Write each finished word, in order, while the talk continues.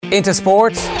Into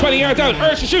sports. 20 yards out,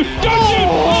 Ursa shoot, don't shoot!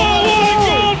 Oh, what a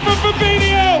goal for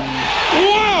Fabinho!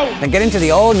 Wow! Then get into the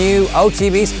all-new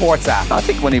OTB Sports app. I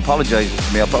think when he apologises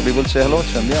to me, I probably will say hello to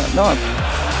him, yeah. No.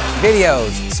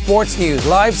 Videos, sports news,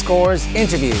 live scores,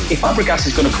 interviews. If Fabregas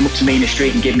is going to come up to me in the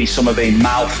street and give me some of the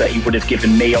mouth that he would have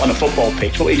given me on a football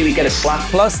pitch, what do we get a slap?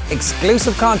 Plus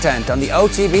exclusive content on the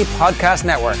OTB Podcast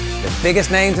Network. The biggest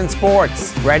names in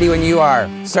sports. Ready when you are.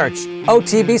 Search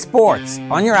OTB Sports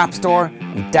on your app store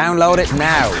and download it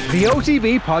now. The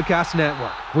OTB Podcast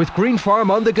Network with Green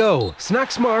Farm on the go.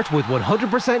 Snack smart with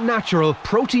 100% natural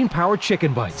protein-powered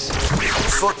chicken bites.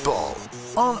 Football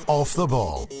on Off the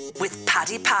Ball. With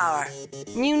Paddy Power.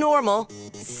 New normal,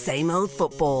 same old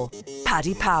football.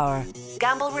 Paddy Power.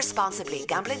 Gamble responsibly.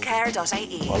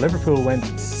 Gamblingcare.ie. Well, Liverpool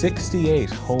went 68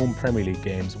 home Premier League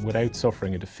games without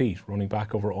suffering a defeat, running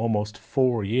back over almost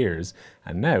 4 years.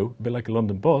 And now, a bit like a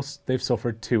London bus, they've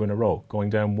suffered 2 in a row,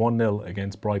 going down 1-0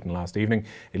 against Brighton last evening.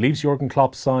 It leaves Jurgen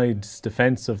Klopp's side's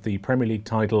defence of the Premier League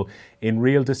title in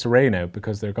real disarray now,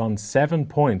 because they're gone 7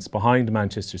 points behind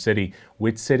Manchester City,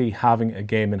 with City having a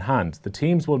game in hand. The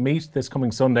teams will meet this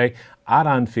coming Sunday at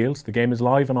Anfield. The game is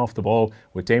live and Off the Ball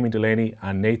with Damien Delaney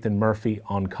and Nathan Murphy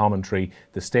on commentary.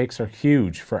 The stakes are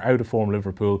huge for out-of-form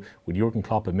Liverpool, with Jurgen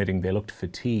Klopp admitting they looked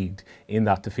fatigued in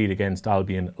that defeat against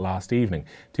Albion last evening.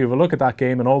 To have a look at that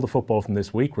game and all the football from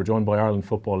this week, we're joined by Ireland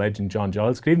football legend John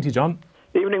Giles. Good evening to you, John.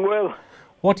 Evening, Will.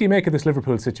 What do you make of this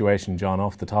Liverpool situation, John,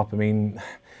 off the top? I mean,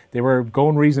 they were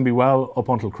going reasonably well up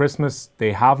until Christmas.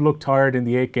 They have looked tired in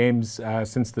the 8 games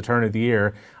since the turn of the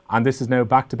year, and this is now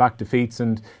back-to-back defeats,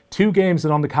 and 2 games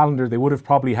that on the calendar they would have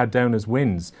probably had down as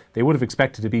wins. They would have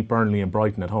expected to beat Burnley and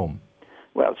Brighton at home.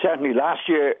 Well, certainly last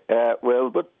year, Will,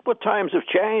 but times have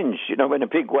changed, you know, in a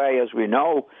big way, as we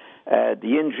know.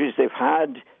 The injuries they've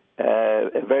had,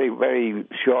 a very, very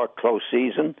short, close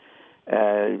season,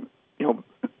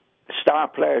 star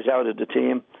players out of the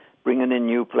team, bringing in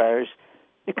new players.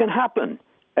 It can happen.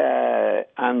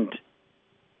 And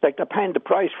like, they're paying the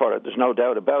price for it, there's no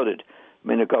doubt about it. I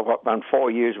mean, they go around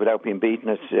 4 years without being beaten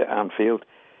at Anfield,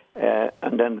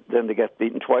 and then they get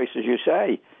beaten twice, as you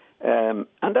say.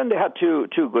 And then they had two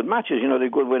good matches. You know, they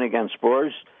had a good win against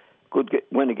Spurs, good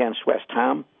win against West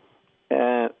Ham.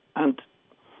 And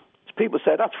people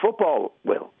say that's football,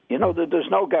 Will. You know, there's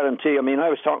no guarantee. I mean, I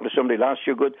was talking to somebody last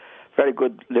year, very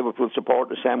good Liverpool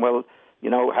supporter, saying, well, you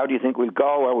know, how do you think we'll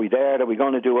go? Are we there? Are we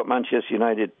going to do what Manchester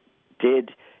United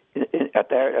did at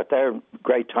their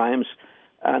great times?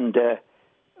 And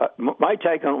my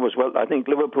take on it was, well, I think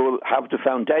Liverpool have the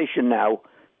foundation now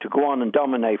to go on and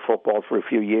dominate football for a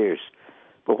few years.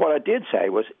 But what I did say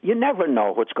was, you never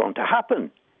know what's going to happen.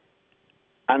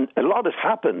 And a lot has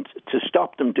happened to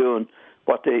stop them doing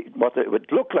what they would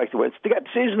look like. The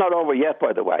season's not over yet,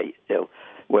 by the way.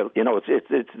 Well, you know,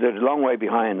 they're a long way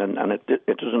behind, and it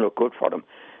doesn't look good for them.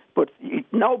 But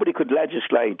nobody could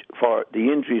legislate for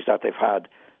the injuries that they've had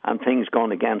and things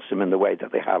going against them in the way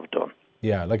that they have done.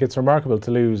 Yeah, like, it's remarkable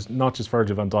to lose not just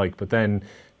Virgil van Dijk, but then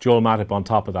Joel Matip on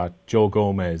top of that, Joe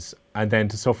Gomez, and then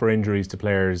to suffer injuries to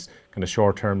players kind of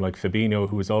short term like Fabinho,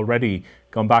 who has already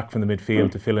gone back from the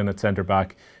midfield to fill in at centre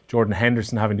back, Jordan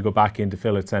Henderson having to go back in to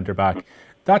fill at centre back.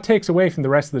 That takes away from the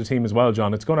rest of the team as well,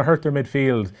 John. It's going to hurt their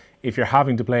midfield if you're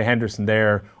having to play Henderson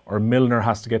there, or Milner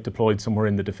has to get deployed somewhere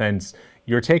in the defence.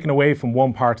 You're taking away from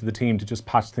one part of the team to just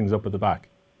patch things up at the back.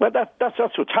 Well, that's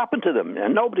what's happened to them,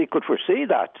 and nobody could foresee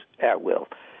that, Will.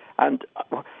 And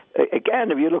again,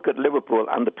 if you look at Liverpool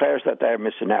and the players that they're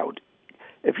missing out,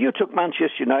 if you took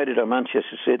Manchester United or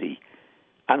Manchester City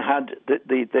and had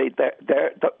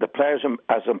the players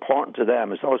as important to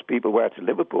them as those people were to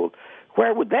Liverpool,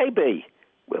 where would they be,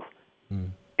 Will?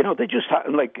 You know, they just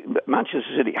like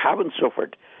Manchester City haven't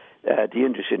suffered the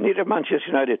injuries. Neither Manchester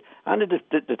United and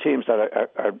the teams that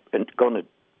are going to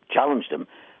challenge them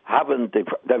haven't.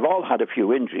 They've all had a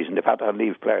few injuries and they've had to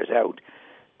leave players out.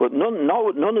 But none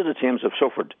of the teams have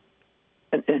suffered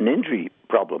an injury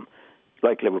problem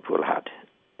like Liverpool had.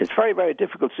 It's a very, very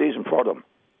difficult season for them.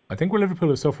 I think where Liverpool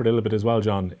has suffered a little bit as well,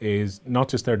 John, is not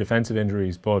just their defensive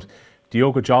injuries, but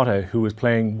Diogo Jota, who was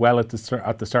playing well at the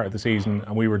start of the season,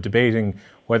 and we were debating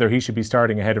whether he should be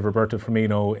starting ahead of Roberto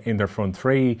Firmino in their front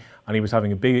three, and he was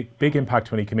having a big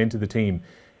impact when he came into the team.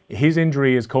 His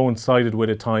injury has coincided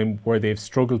with a time where they've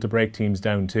struggled to break teams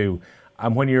down too.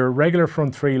 And when your regular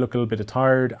front three look a little bit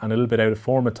tired and a little bit out of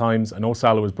form at times, I know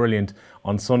Salah was brilliant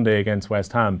on Sunday against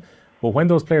West Ham, but when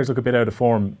those players look a bit out of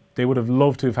form, they would have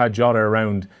loved to have had Jota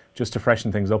around just to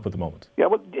freshen things up at the moment. Yeah,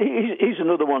 well, he's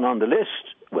another one on the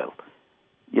list, Will.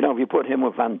 You know, if you put him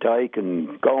with Van Dijk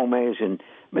and Gomez, and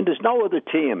I mean, there's no other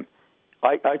team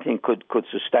I think could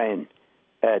sustain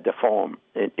the form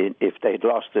if they'd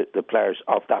lost the players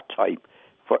of that type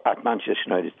at Manchester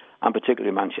United, and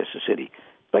particularly Manchester City.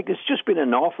 Like, it's just been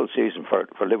an awful season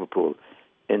for Liverpool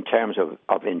in terms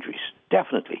of injuries,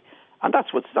 definitely. And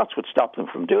that's what stopped them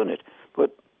from doing it.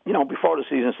 But, before the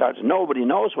season starts, nobody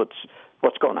knows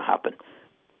what's going to happen.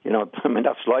 I mean,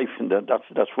 that's life, and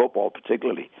that's football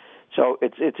particularly. So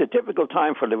it's a difficult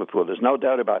time for Liverpool. There's no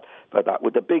doubt about that.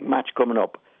 With the big match coming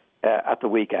up at the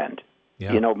weekend,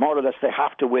 more or less they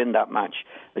have to win that match.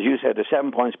 As you said, they're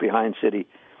 7 points behind City,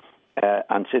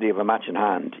 and City have a match in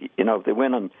hand. If they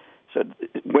win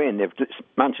if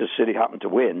Manchester City happen to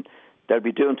win, they'll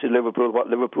be doing to Liverpool what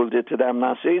Liverpool did to them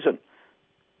last season.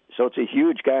 So it's a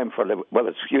huge game for Liverpool. Well,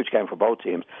 it's a huge game for both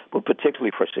teams, but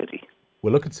particularly for City.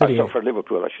 We'll look at City. For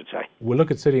Liverpool, I should say. We'll look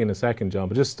at City in a second, John.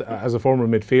 But just as a former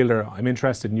midfielder, I'm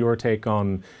interested in your take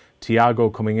on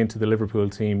Thiago coming into the Liverpool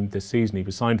team this season. He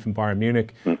was signed from Bayern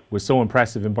Munich, was so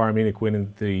impressive in Bayern Munich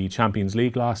winning the Champions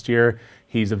League last year.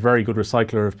 He's a very good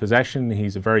recycler of possession.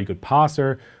 He's a very good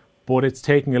passer. But it's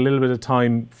taking a little bit of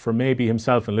time for maybe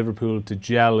himself and Liverpool to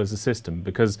gel as a system,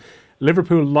 because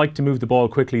Liverpool like to move the ball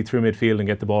quickly through midfield and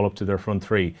get the ball up to their front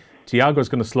three. Thiago's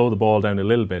going to slow the ball down a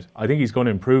little bit. I think he's going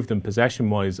to improve them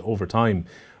possession-wise over time.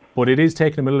 But it is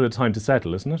taking him a little bit of time to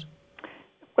settle, isn't it?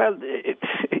 Well,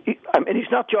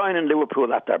 he's not joining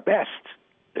Liverpool at their best.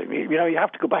 You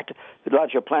have to go back to the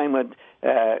lads you're playing with.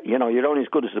 You're only as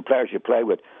good as the players you play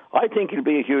with. I think he'll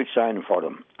be a huge signing for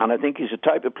them. And I think he's the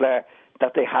type of player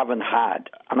that they haven't had.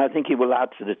 And I think he will add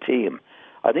to the team.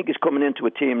 I think he's coming into a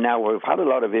team now where we've had a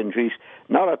lot of injuries,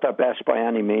 not at their best by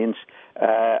any means.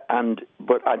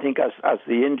 But I think as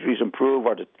the injuries improve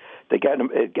or they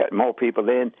get more people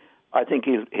in, I think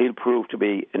he'll prove to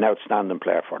be an outstanding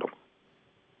player for them.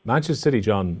 Manchester City,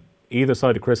 John, either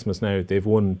side of Christmas now, they've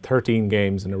won 13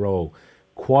 games in a row,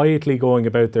 quietly going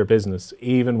about their business,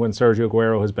 even when Sergio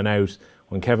Aguero has been out,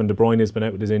 when Kevin De Bruyne has been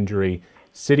out with his injury.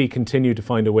 City continue to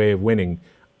find a way of winning.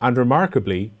 And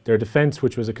remarkably, their defence,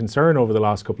 which was a concern over the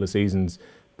last couple of seasons,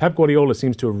 Pep Guardiola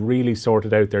seems to have really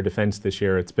sorted out their defence this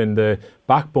year. It's been the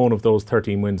backbone of those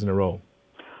 13 wins in a row.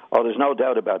 Oh, there's no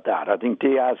doubt about that. I think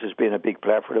Diaz has been a big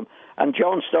player for them. And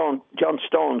John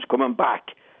Stones coming back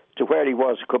to where he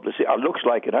was a couple of seasons, or looks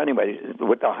like it anyway,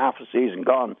 with the half a season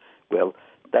gone,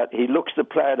 that he looks the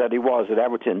player that he was at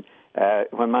Everton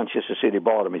when Manchester City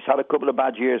bought him. He's had a couple of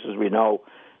bad years, as we know,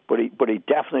 but he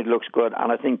definitely looks good.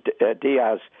 And I think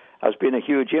Diaz has been a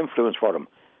huge influence for them.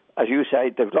 As you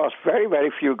say, they've lost very,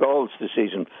 very few goals this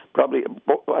season. Probably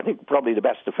the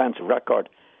best defensive record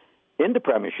in the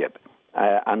Premiership.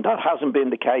 And that hasn't been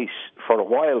the case for a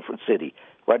while for City,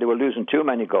 where they were losing too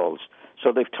many goals.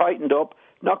 So they've tightened up,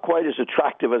 not quite as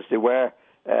attractive as they were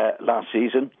last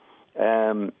season,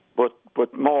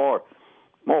 but more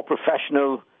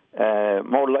professional,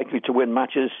 more likely to win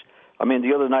matches. I mean,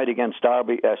 the other night against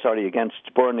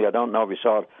Burnley, I don't know if you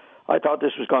saw it, I thought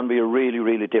this was going to be a really,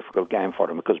 really difficult game for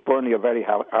them, because Burnley are very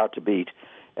hard to beat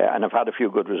and have had a few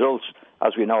good results.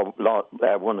 As we know,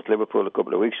 won at Liverpool a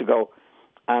couple of weeks ago.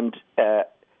 And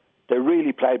they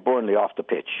really played Burnley off the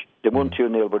pitch. They won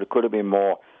 2-0, but it could have been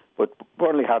more. But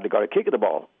Burnley hardly got a kick of the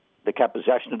ball. They kept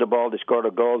possession of the ball. They scored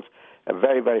their goals.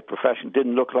 Very, very professional.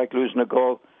 Didn't look like losing a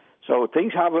goal. So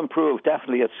things have improved,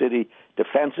 definitely, at City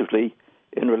defensively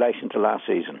in relation to last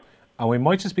season. And we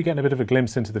might just be getting a bit of a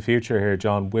glimpse into the future here,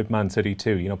 John, with Man City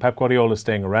too. You know, Pep Guardiola is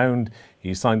staying around.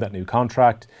 He signed that new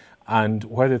contract. And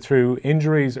whether through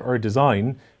injuries or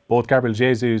design, both Gabriel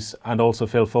Jesus and also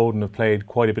Phil Foden have played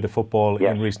quite a bit of football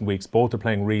in recent weeks. Both are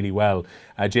playing really well.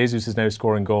 Jesus is now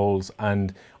scoring goals,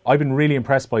 and I've been really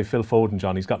impressed by Phil Foden,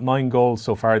 John. He's got 9 goals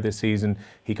so far this season.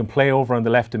 He can play over on the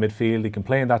left of midfield. He can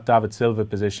play in that David Silva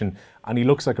position, and he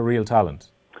looks like a real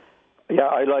talent. Yeah,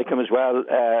 I like him as well.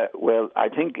 I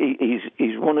think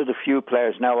he's one of the few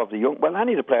players now of the young,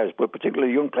 any of the players, but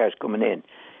particularly young players coming in.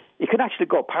 He can actually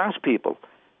go past people.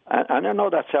 And I know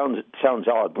that sounds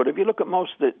odd, but if you look at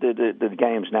most of the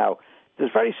games now, you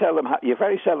very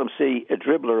seldom see a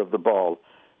dribbler of the ball,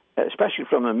 especially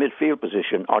from a midfield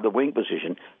position or the wing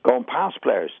position, going past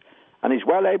players. And he's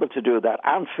well able to do that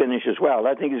and finish as well.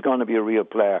 I think he's going to be a real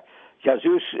player.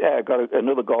 Jesus got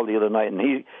another goal the other night,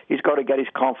 and he's got to get his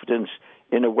confidence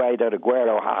in a way that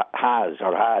Aguero has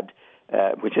or had,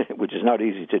 which is not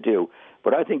easy to do.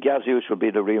 But I think Jesus will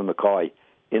be the real McCoy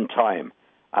in time.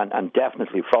 And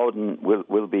definitely Foden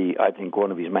will be, I think,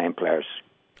 one of his main players.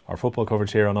 Our football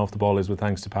coverage here on Off the Ball is with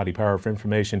thanks to Paddy Power. For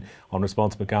information on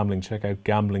responsible gambling, check out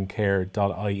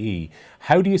gamblingcare.ie.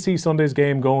 How do you see Sunday's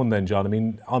game going then, John? I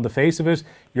mean, on the face of it,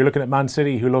 you're looking at Man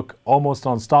City, who look almost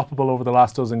unstoppable over the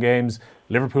last dozen games.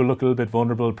 Liverpool look a little bit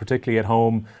vulnerable, particularly at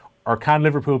home. or can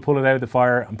Liverpool pull it out of the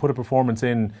fire and put a performance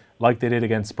in like they did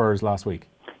against Spurs last week?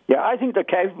 Yeah, I think they're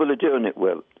capable of doing it,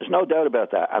 Will. There's no doubt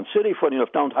about that. And City, funny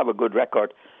enough, don't have a good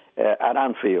record at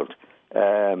Anfield.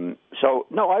 So,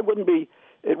 no, it wouldn't be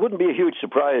a huge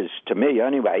surprise to me,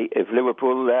 anyway, if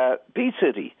Liverpool beat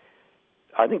City.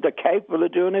 I think they're capable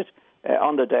of doing it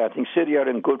on the day. I think City are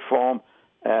in good form,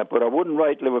 but I wouldn't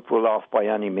write Liverpool off by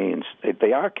any means.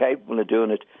 They are capable of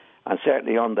doing it, and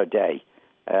certainly on their day.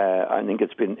 I think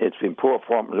it's been poor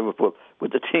form for Liverpool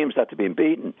with the teams that have been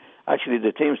beaten. Actually,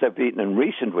 the teams they've beaten in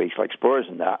recent weeks, like Spurs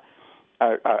and that,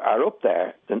 are up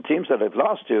there. The teams that they've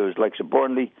lost to is like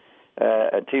Burnley,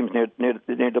 teams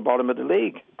near the bottom of the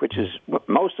league, which is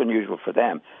most unusual for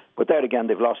them. But there again,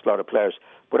 they've lost a lot of players.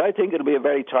 But I think it'll be a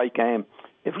very tight game.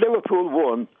 If Liverpool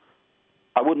won,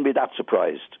 I wouldn't be that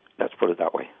surprised. Let's put it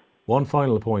that way. One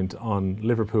final point on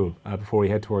Liverpool before we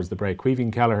head towards the break.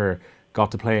 Caoimhín Kelleher got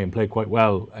to play and played quite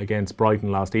well against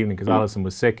Brighton last evening because Alisson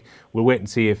was sick. We'll wait and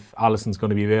see if Alisson's going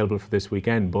to be available for this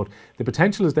weekend. But the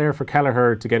potential is there for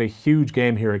Kelleher to get a huge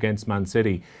game here against Man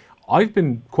City. I've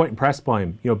been quite impressed by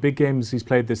him. You know, big games he's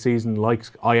played this season, like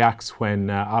Ajax when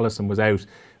Alisson was out.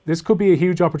 This could be a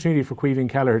huge opportunity for Caoimhín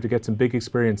Kelleher to get some big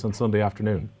experience on Sunday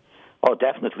afternoon. Oh,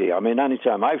 definitely. I mean,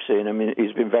 anytime I've seen him,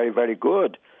 he's been very, very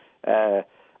good. I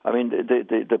mean,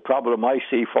 the problem I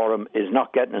see for him is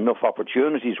not getting enough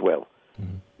opportunities, Will.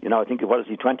 Mm-hmm. You know, I think, what is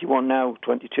he, 21 now,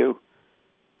 22?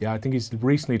 Yeah, I think he's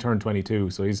recently turned 22,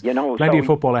 so he's plenty of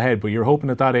football ahead, but you're hoping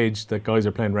at that age that guys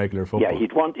are playing regular football. Yeah,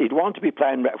 he'd want to be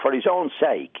playing for his own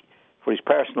sake, for his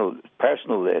personal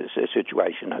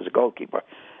situation as a goalkeeper.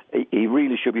 He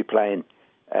really should be playing,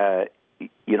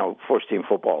 first-team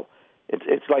football.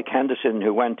 It's like Henderson,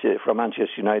 who went from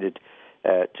Manchester United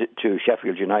to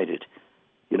Sheffield United.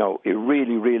 You know, it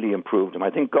really, really improved him. I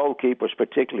think goalkeepers,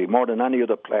 particularly, more than any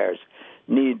other players,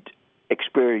 need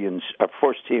experience, a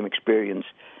first-team experience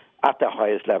at the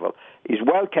highest level. He's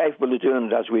well capable of doing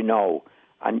it, as we know.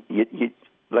 And,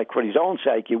 like, for his own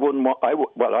sake, you wouldn't want... I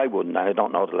wouldn't, I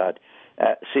don't know the lad,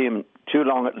 see him too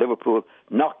long at Liverpool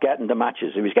not getting the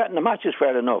matches. If he's getting the matches,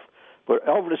 fair enough. But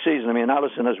over the season, I mean,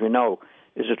 Alisson, as we know,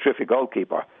 is a terrific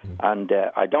goalkeeper. And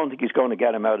I don't think he's going to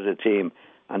get him out of the team.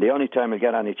 And the only time he'll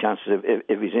get any chances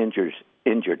if he's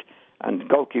injured. And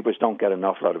goalkeepers don't get an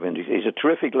awful lot of injuries. He's a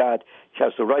terrific lad. He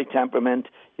has the right temperament.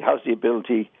 He has the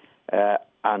ability.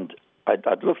 And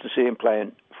I'd love to see him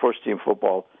playing first-team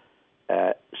football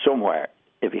somewhere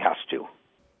if he has to.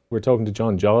 We're talking to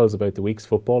John Giles about the week's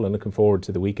football and looking forward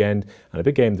to the weekend and a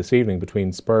big game this evening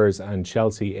between Spurs and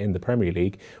Chelsea in the Premier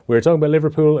League. We're talking about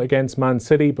Liverpool against Man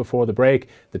City before the break.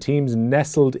 The teams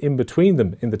nestled in between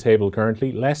them in the table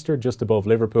currently. Leicester just above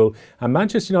Liverpool and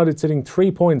Manchester United sitting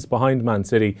 3 points behind Man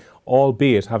City,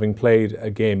 albeit having played a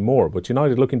game more. But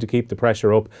United looking to keep the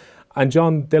pressure up. And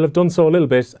John, they'll have done so a little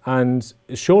bit and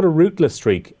showed a rootless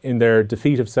streak in their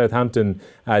defeat of Southampton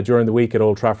during the week at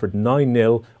Old Trafford,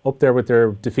 9-0, up there with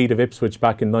their defeat of Ipswich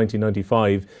back in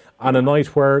 1995, and a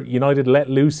night where United let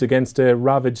loose against a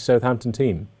ravaged Southampton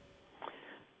team.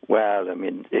 Well, I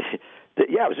mean, it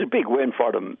was a big win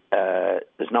for them.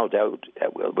 There's no doubt,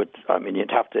 Will. But I mean,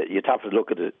 you'd have to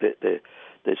look at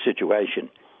the situation.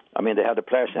 I mean, they had a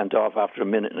player sent off after a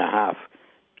minute and a half.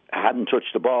 Hadn't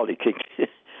touched the ball.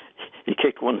 He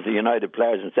kicked one of the United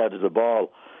players instead of the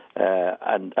ball,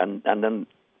 and then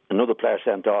another player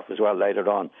sent off as well later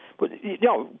on. But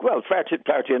fair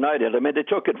to United. I mean, they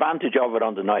took advantage of it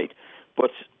on the night,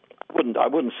 but I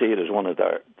wouldn't see it as one of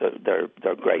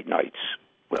their great nights.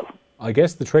 Well, I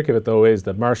guess the trick of it though is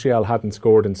that Martial hadn't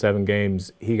scored in 7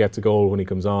 games. He gets a goal when he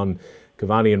comes on.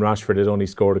 Cavani and Rashford had only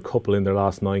scored a couple in their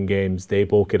last 9 games. They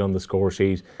both get on the score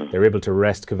sheet. They're able to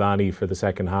rest Cavani for the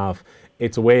second half.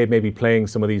 It's a way of maybe playing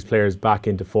some of these players back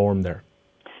into form there.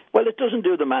 Well, it doesn't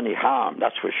do them any harm,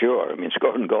 that's for sure. I mean,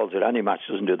 scoring goals at any match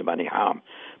doesn't do them any harm.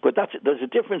 But there's a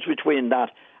difference between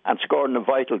that and scoring a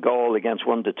vital goal against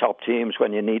one of the top teams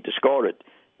when you need to score it.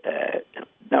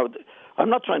 Now, I'm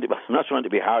not trying to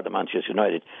be hard on Manchester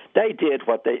United. They did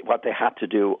what they had to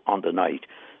do on the night.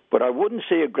 But I wouldn't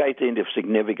see a great deal of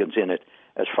significance in it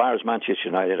as far as Manchester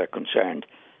United are concerned.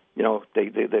 You know,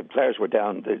 the players were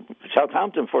down.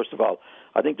 Southampton, first of all,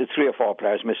 I think the 3 or 4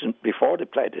 players missing before they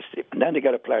played this team. And then they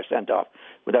got a player sent off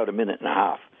without a minute and a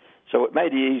half. So it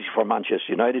made it easy for Manchester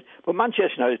United. But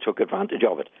Manchester United took advantage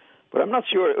of it. But I'm not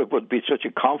sure it would be such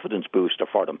a confidence booster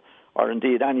for them, or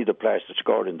indeed any of the players that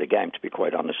scored in the game, to be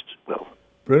quite honest, Will.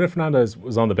 Bruno Fernandes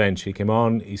was on the bench. He came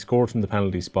on, he scored from the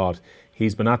penalty spot.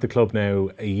 He's been at the club now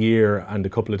a year and a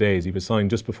couple of days. He was signed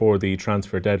just before the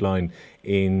transfer deadline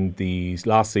in the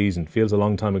last season. Feels a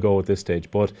long time ago at this stage.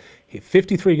 But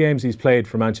 53 games he's played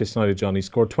for Manchester United, John. He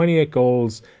scored 28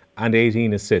 goals and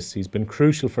 18 assists. He's been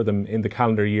crucial for them in the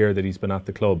calendar year that he's been at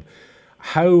the club.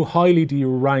 How highly do you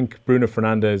rank Bruno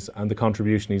Fernandes and the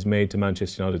contribution he's made to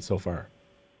Manchester United so far?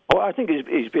 Oh, I think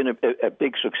he's been a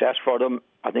big success for them.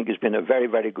 I think he's been a very,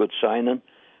 very good signing.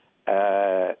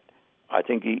 I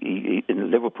think he in the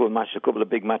Liverpool match, a couple of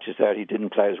big matches there, he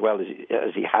didn't play as well as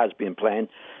he has been playing.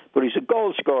 But he's a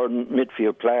goal-scoring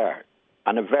midfield player,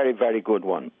 and a very, very good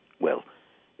one, Will.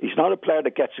 He's not a player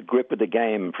that gets a grip of the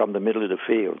game from the middle of the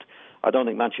field. I don't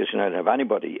think Manchester United have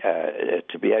anybody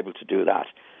to be able to do that.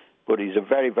 But he's a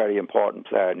very, very important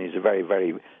player, and he's a very,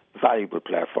 very valuable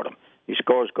player for them. He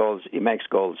scores goals, he makes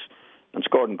goals, and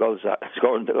scoring goals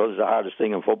is the hardest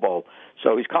thing in football.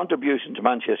 So his contribution to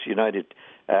Manchester United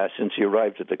since he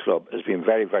arrived at the club has been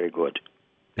very, very good.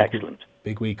 Excellent.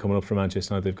 Big week coming up for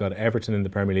Manchester United. They've got Everton in the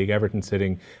Premier League. Everton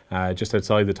sitting just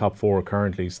outside the top 4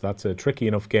 currently, so that's a tricky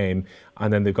enough game.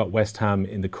 And then they've got West Ham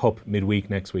in the Cup midweek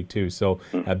next week too. So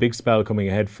a big spell coming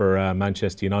ahead for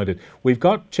Manchester United. We've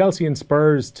got Chelsea and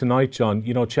Spurs tonight, John.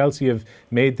 You know, Chelsea have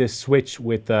made this switch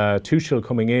with Tuchel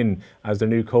coming in as their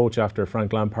new coach after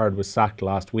Frank Lampard was sacked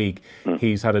last week.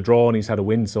 He's had a draw and he's had a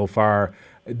win so far.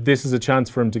 This is a chance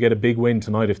for him to get a big win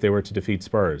tonight if they were to defeat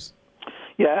Spurs.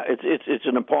 Yeah, it's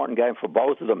an important game for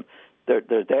both of them. They're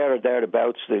there or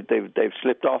thereabouts. They've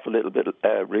slipped off a little bit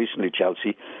recently,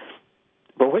 Chelsea.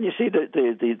 But when you see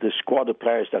the squad of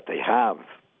players that they have,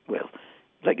 Will,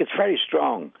 like it's very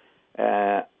strong,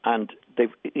 and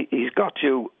he's got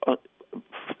to.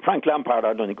 Frank Lampard,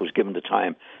 I don't think was given the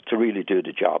time to really do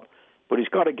the job, but he's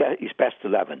got to get his best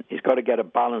 11. He's got to get a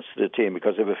balance to the team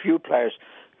because they have a few players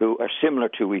who are similar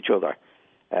to each other.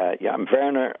 And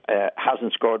Werner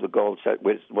hasn't scored the goals that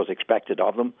was expected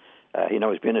of them.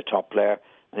 He's been a top player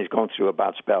and he's going through a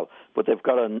bad spell. But they've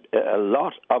got a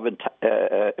lot of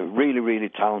really, really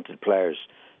talented players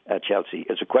at Chelsea.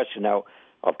 It's a question now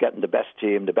of getting the best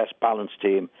team, the best balanced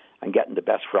team, and getting the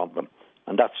best from them.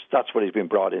 And that's what he's been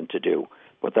brought in to do.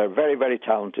 But they're a very, very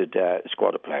talented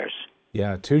squad of players.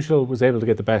 Yeah, Tuchel was able to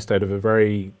get the best out of a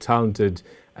very talented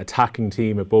attacking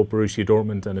team at both Borussia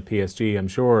Dortmund and at PSG. I'm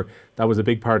sure that was a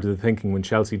big part of the thinking when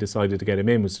Chelsea decided to get him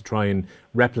in, was to try and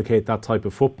replicate that type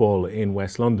of football in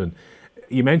West London.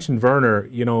 You mentioned Werner,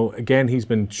 again, he's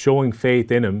been showing faith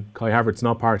in him. Kai Havertz's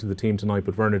not part of the team tonight,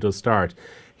 but Werner does start.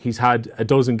 He's had a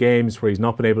dozen games where he's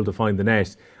not been able to find the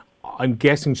net. I'm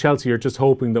guessing Chelsea are just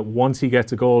hoping that once he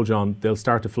gets a goal, John, they'll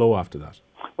start to flow after that.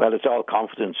 Well, it's all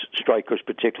confidence, strikers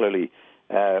particularly,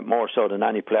 more so than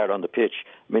any player on the pitch.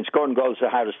 I mean, scoring goals is the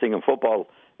hardest thing in football,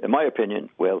 in my opinion,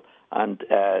 Will. And,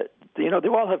 they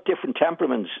all have different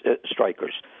temperaments,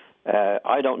 strikers.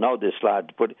 I don't know this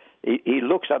lad, but he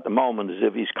looks at the moment as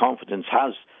if his confidence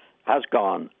has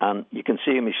gone, and you can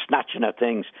see him, he's snatching at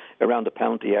things around the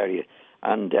penalty area.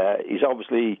 And he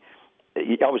obviously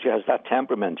has that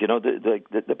temperament.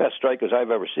 The best strikers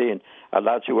I've ever seen are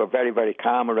lads who are very, very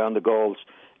calm around the goals.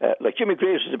 Like Jimmy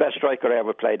Greaves was the best striker I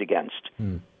ever played against,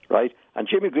 right? And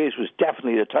Jimmy Greaves was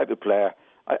definitely the type of player.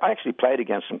 I actually played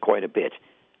against him quite a bit.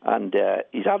 And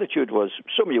his attitude was,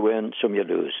 some you win, some you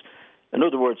lose. In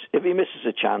other words, if he misses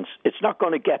a chance, it's not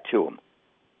going to get to him,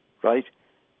 right?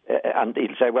 And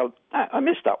he'll say, well, I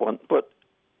missed that one, but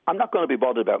I'm not going to be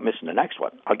bothered about missing the next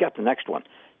one. I'll get the next one.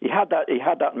 He had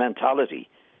that mentality.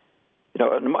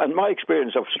 In my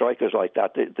experience of strikers like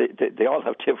that, they all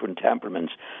have different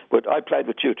temperaments. But I played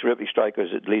with two terrific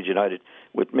strikers at Leeds United,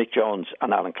 with Mick Jones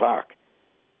and Alan Clark.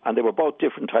 And they were both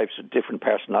different types of different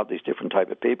personalities, different type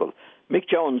of people. Mick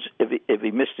Jones, if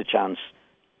he missed a chance,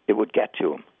 it would get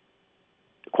to him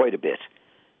quite a bit.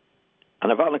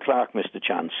 And if Alan Clark missed a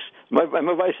chance, if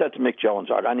I said to Mick Jones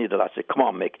or any of the lads, come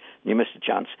on, Mick, you missed a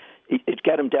chance, it'd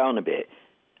get him down a bit.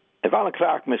 If Alan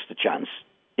Clark missed a chance,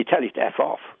 he'd tell you to F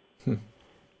off.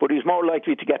 But he's more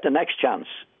likely to get the next chance.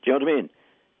 Do you know what I mean?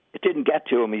 It didn't get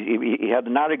to him. He had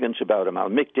an arrogance about him.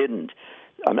 And Mick didn't.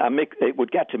 And Mick, it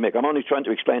would get to Mick. I'm only trying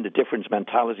to explain the difference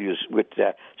mentalities with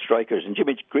strikers. In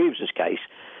Jimmy Greaves' case,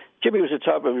 Jimmy was a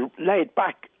type of laid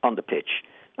back on the pitch.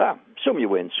 Some you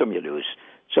win, some you lose.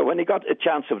 So when he got a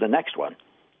chance of the next one,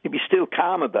 he'd be still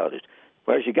calm about it.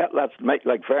 Whereas you get lads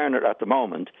like Werner at the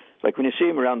moment, like when you see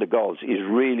him around the goals, he's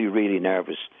really, really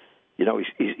nervous.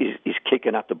 He's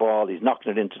kicking at the ball, he's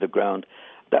knocking it into the ground,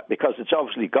 because it's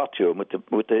obviously got to him with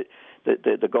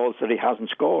the goals that he hasn't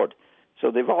scored.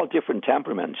 So they've all different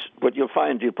temperaments. But you'll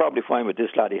probably find with this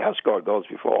lad, he has scored goals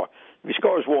before. If he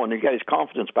scores one, he'll get his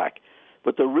confidence back.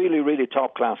 But the really, really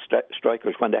top-class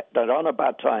strikers, when they're on a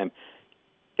bad time,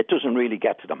 it doesn't really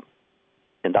get to them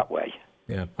in that way.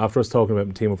 Yeah, after us talking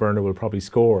about Timo Werner will probably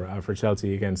score for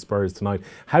Chelsea against Spurs tonight.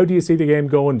 How do you see the game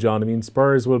going, John? I mean,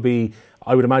 Spurs will be,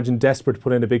 I would imagine, desperate to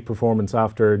put in a big performance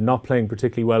after not playing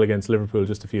particularly well against Liverpool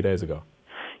just a few days ago.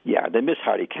 Yeah, they miss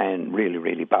Harry Kane really,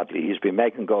 really badly. He's been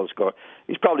making goals.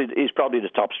 He's probably the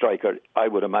top striker, I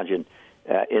would imagine,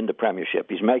 in the Premiership.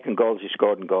 He's making goals, he's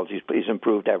scoring goals, he's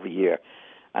improved every year,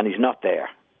 and he's not there.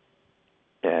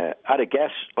 At a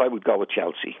guess, I would go with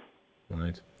Chelsea.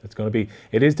 Right.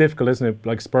 It is difficult, isn't it?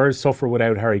 Like, Spurs suffer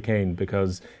without Harry Kane,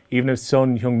 because even if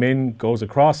Son Heung-min goes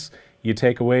across, you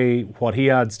take away what he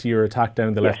adds to your attack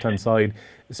down the left-hand side.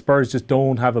 Spurs just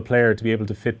don't have a player to be able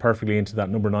to fit perfectly into that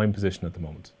number 9 position at the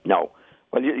moment. No.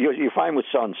 Well, you're fine with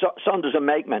Son. Son doesn't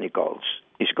make many goals.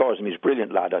 He scores them. He's a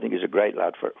brilliant lad. I think he's a great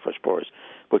lad for Spurs.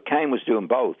 But Kane was doing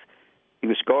both. He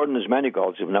was scoring as many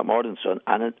goals, if not more than Son,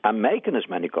 and making as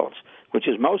many goals, which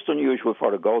is most unusual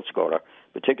for a goal scorer,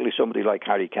 particularly somebody like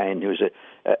Harry Kane, who's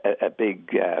a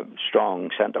big, strong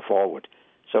centre-forward.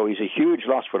 So he's a huge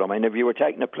loss for them. And if you were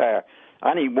taking a player,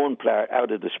 any one player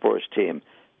out of the Spurs team,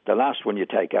 the last one you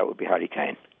take out would be Harry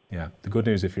Kane. Yeah, the good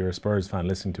news, if you're a Spurs fan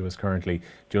listening to us currently,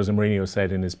 Jose Mourinho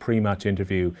said in his pre-match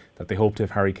interview that they hope to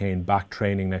have Harry Kane back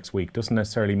training next week. Doesn't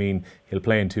necessarily mean he'll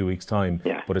play in 2 weeks' time,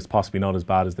 but it's possibly not as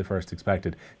bad as they first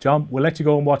expected. John, we'll let you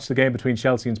go and watch the game between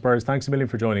Chelsea and Spurs. Thanks a million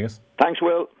for joining us. Thanks,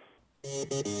 Will.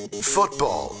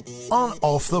 Football on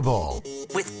Off the Ball.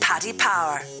 With Paddy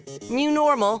Power. New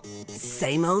normal,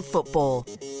 same old football.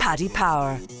 Paddy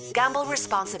Power. Gamble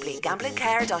responsibly.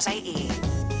 GamblingCare.ie.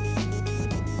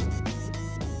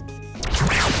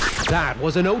 That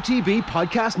was an OTB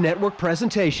Podcast Network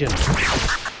presentation.